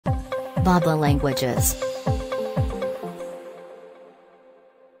bab.la languages.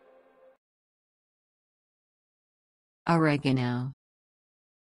 Oregano.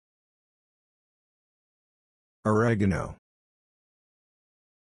 Oregano.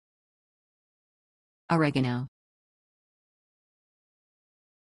 Oregano.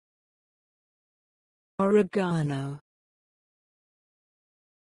 Oregano.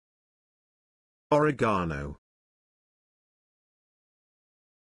 Oregano.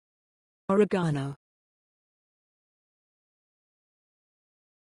 Oregano.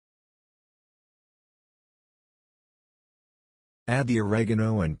 Add the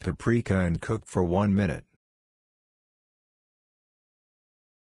oregano and paprika and cook for 1 minute.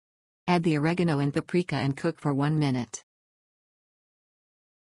 Add the oregano and paprika and cook for 1 minute.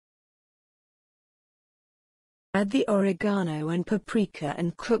 Add the oregano and paprika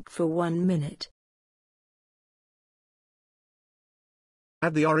and cook for 1 minute.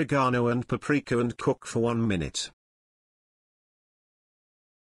 Add the oregano and paprika and cook for 1 minute.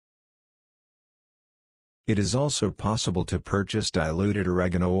 It is also possible to purchase diluted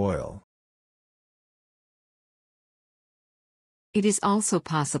oregano oil. It is also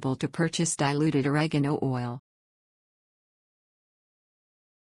possible to purchase diluted oregano oil.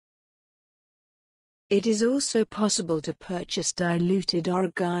 It is also possible to purchase diluted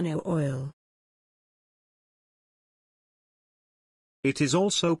oregano oil. It is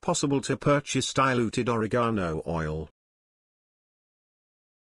also possible to purchase diluted oregano oil.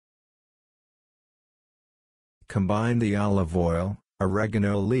 Combine the olive oil,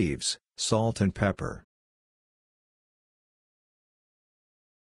 oregano leaves, salt and pepper.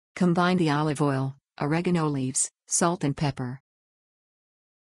 Combine the olive oil, oregano leaves, salt and pepper.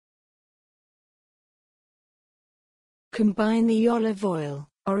 Combine the olive oil,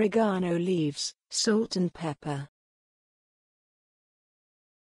 oregano leaves, salt and pepper.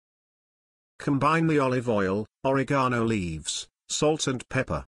 Combine the olive oil, oregano leaves, salt and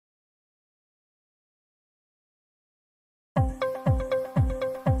pepper.